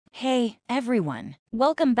Hey, everyone!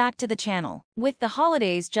 Welcome back to the channel. With the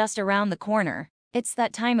holidays just around the corner, it's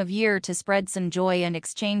that time of year to spread some joy and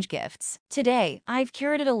exchange gifts. Today, I've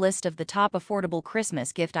curated a list of the top affordable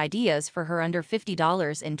Christmas gift ideas for her under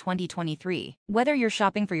 $50 in 2023. Whether you're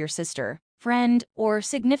shopping for your sister, friend, or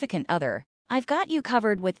significant other, I've got you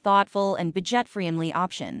covered with thoughtful and budget-friendly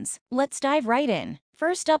options. Let's dive right in.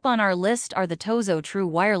 First up on our list are the TOZO True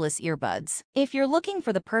Wireless Earbuds. If you're looking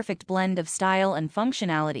for the perfect blend of style and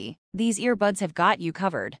functionality, these earbuds have got you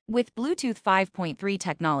covered. With Bluetooth 5.3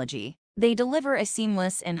 technology, they deliver a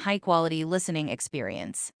seamless and high-quality listening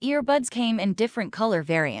experience. Earbuds came in different color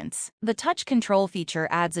variants. The touch control feature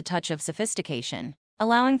adds a touch of sophistication,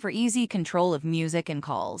 allowing for easy control of music and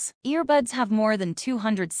calls. Earbuds have more than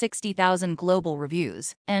 260,000 global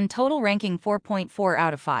reviews, and total ranking 4.4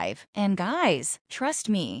 out of 5. And guys, trust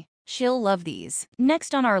me, she'll love these.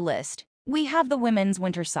 Next on our list, we have the women's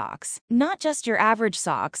winter socks. Not just your average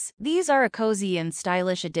socks, these are a cozy and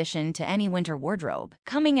stylish addition to any winter wardrobe.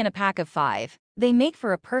 Coming in a pack of 5, they make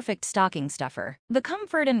for a perfect stocking stuffer. The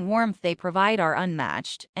comfort and warmth they provide are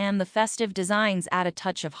unmatched, and the festive designs add a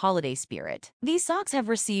touch of holiday spirit. These socks have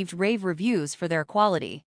received rave reviews for their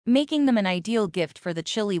quality, making them an ideal gift for the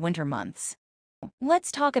chilly winter months.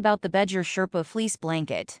 Let's talk about the BEDSURE Sherpa Fleece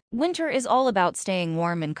Blanket. Winter is all about staying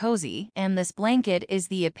warm and cozy, and this blanket is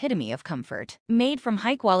the epitome of comfort. Made from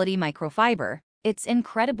high-quality microfiber, it's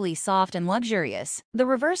incredibly soft and luxurious. The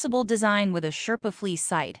reversible design with a Sherpa fleece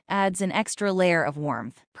side adds an extra layer of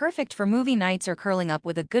warmth. Perfect for movie nights or curling up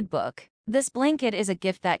with a good book, this blanket is a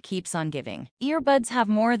gift that keeps on giving. Earbuds have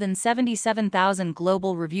more than 77,000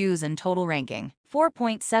 global reviews and total ranking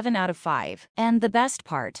 4.7 out of 5. And the best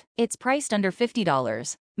part, it's priced under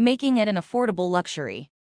 $50, making it an affordable luxury.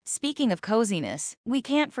 Speaking of coziness, we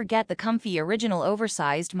can't forget the comfy original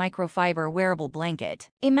oversized microfiber wearable blanket.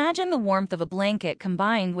 Imagine the warmth of a blanket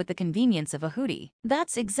combined with the convenience of a hoodie.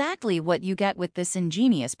 That's exactly what you get with this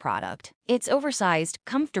ingenious product. It's oversized,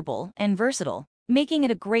 comfortable, and versatile, making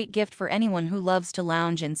it a great gift for anyone who loves to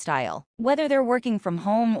lounge in style. Whether they're working from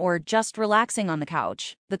home or just relaxing on the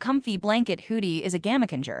couch, the comfy blanket hoodie is a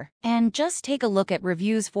game-changer. And just take a look at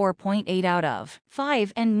reviews 4.8 out of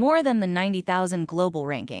 5 and more than the 90,000 global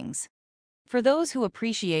rankings. For those who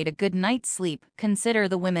appreciate a good night's sleep, consider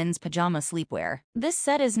the women's pajama sleepwear. This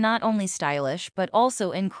set is not only stylish but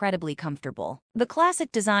also incredibly comfortable. The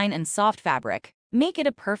classic design and soft fabric make it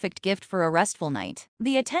a perfect gift for a restful night.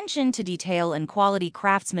 The attention to detail and quality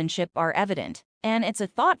craftsmanship are evident, and it's a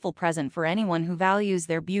thoughtful present for anyone who values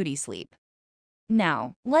their beauty sleep.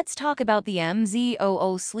 Now, let's talk about the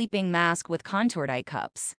MZOO sleeping mask with contoured eye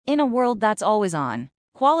cups. In a world that's always on,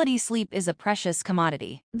 quality sleep is a precious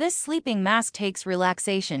commodity. This sleeping mask takes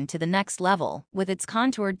relaxation to the next level with its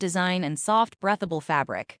contoured design and soft, breathable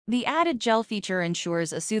fabric. The added gel feature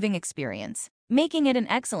ensures a soothing experience, making it an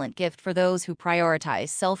excellent gift for those who prioritize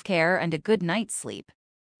self-care and a good night's sleep.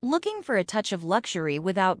 Looking for a touch of luxury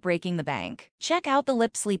without breaking the bank? Check out the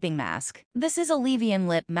Lip Sleeping Mask. This is a leave-in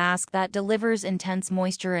lip mask that delivers intense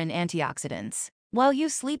moisture and antioxidants while you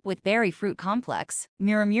sleep with berry fruit complex,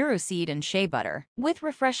 murumuru seed and shea butter. With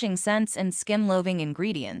refreshing scents and skin-loving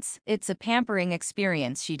ingredients, it's a pampering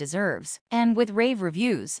experience she deserves. And with rave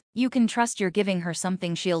reviews, you can trust you're giving her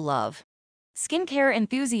something she'll love. Skincare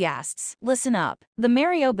enthusiasts, listen up. The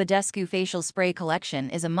Badescu Facial Spray Collection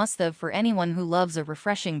is a must-have for anyone who loves a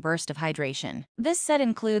refreshing burst of hydration. This set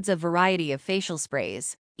includes a variety of facial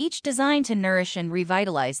sprays, each designed to nourish and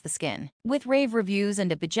revitalize the skin. With rave reviews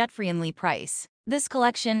and a budget-friendly price, this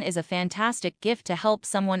collection is a fantastic gift to help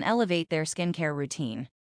someone elevate their skincare routine.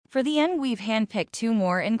 For the end, we've handpicked 2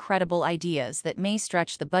 more incredible ideas that may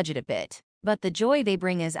stretch the budget a bit, but the joy they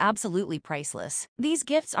bring is absolutely priceless. These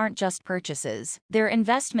gifts aren't just purchases, they're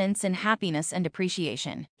investments in happiness and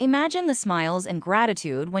appreciation. Imagine the smiles and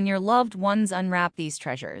gratitude when your loved ones unwrap these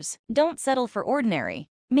treasures. Don't settle for ordinary.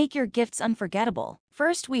 Make your gifts unforgettable.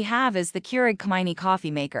 First we have is the Keurig Mini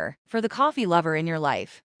Coffee Maker. For the coffee lover in your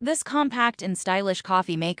life, this compact and stylish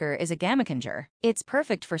coffee maker is a game-changer. It's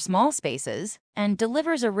perfect for small spaces and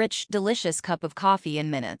delivers a rich, delicious cup of coffee in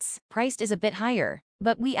minutes. Priced is a bit higher,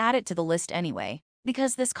 but we add it to the list anyway,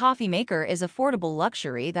 because this coffee maker is affordable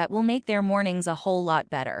luxury that will make their mornings a whole lot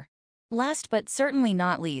better. Last but certainly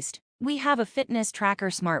not least, we have a fitness tracker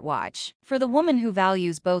smartwatch. For the woman who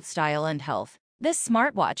values both style and health, this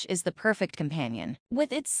smartwatch is the perfect companion.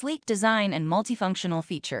 With its sleek design and multifunctional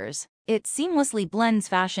features, it seamlessly blends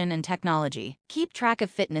fashion and technology. Keep track of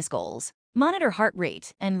fitness goals, monitor heart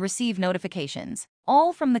rate, and receive notifications,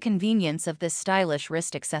 all from the convenience of this stylish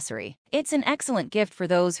wrist accessory. It's an excellent gift for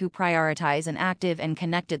those who prioritize an active and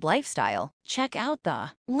connected lifestyle. Check out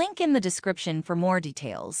the link in the description for more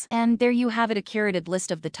details. And there you have it, a curated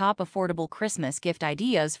list of the top affordable Christmas gift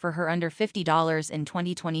ideas for her under $50 in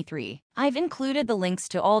 2023. I've included the links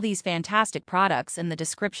to all these fantastic products in the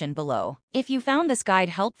description below. If you found this guide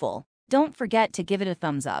helpful, don't forget to give it a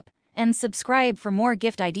thumbs up and subscribe for more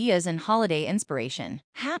gift ideas and holiday inspiration.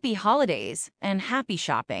 Happy holidays and happy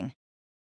shopping!